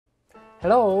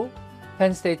Hello,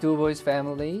 Penn State DuBois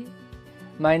family.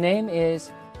 My name is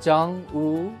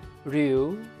Jung-woo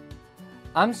Ryu.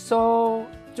 I'm so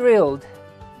thrilled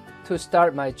to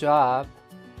start my job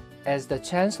as the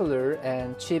Chancellor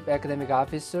and Chief Academic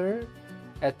Officer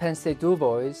at Penn State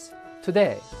DuBois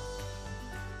today.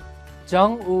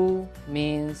 Jung-woo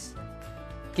means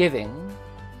giving.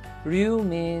 Ryu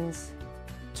means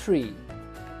tree.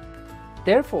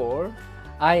 Therefore,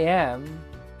 I am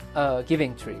a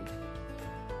giving tree.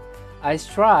 I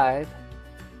strive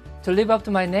to live up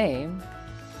to my name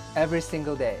every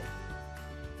single day.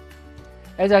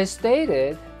 As I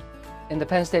stated in the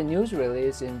Penn State news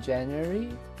release in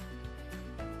January,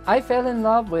 I fell in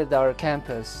love with our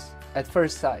campus at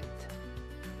first sight.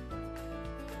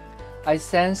 I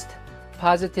sensed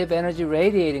positive energy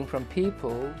radiating from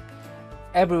people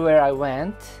everywhere I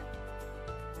went,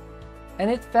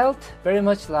 and it felt very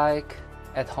much like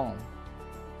at home.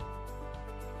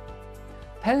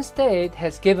 Penn State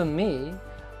has given me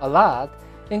a lot,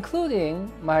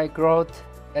 including my growth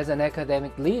as an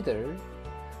academic leader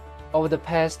over the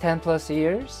past 10+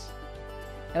 years,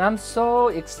 and I'm so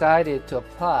excited to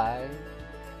apply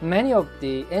many of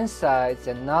the insights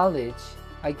and knowledge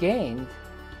I gained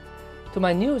to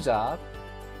my new job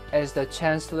as the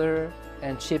Chancellor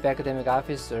and Chief Academic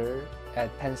Officer at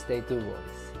Penn State DuBois.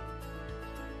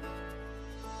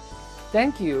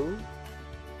 Thank you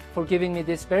for giving me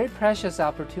this very precious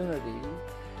opportunity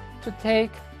to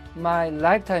take my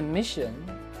lifetime mission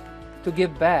to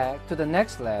give back to the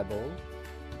next level.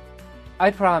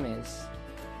 I promise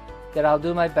that I'll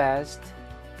do my best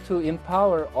to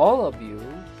empower all of you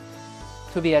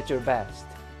to be at your best.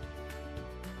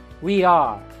 We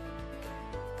are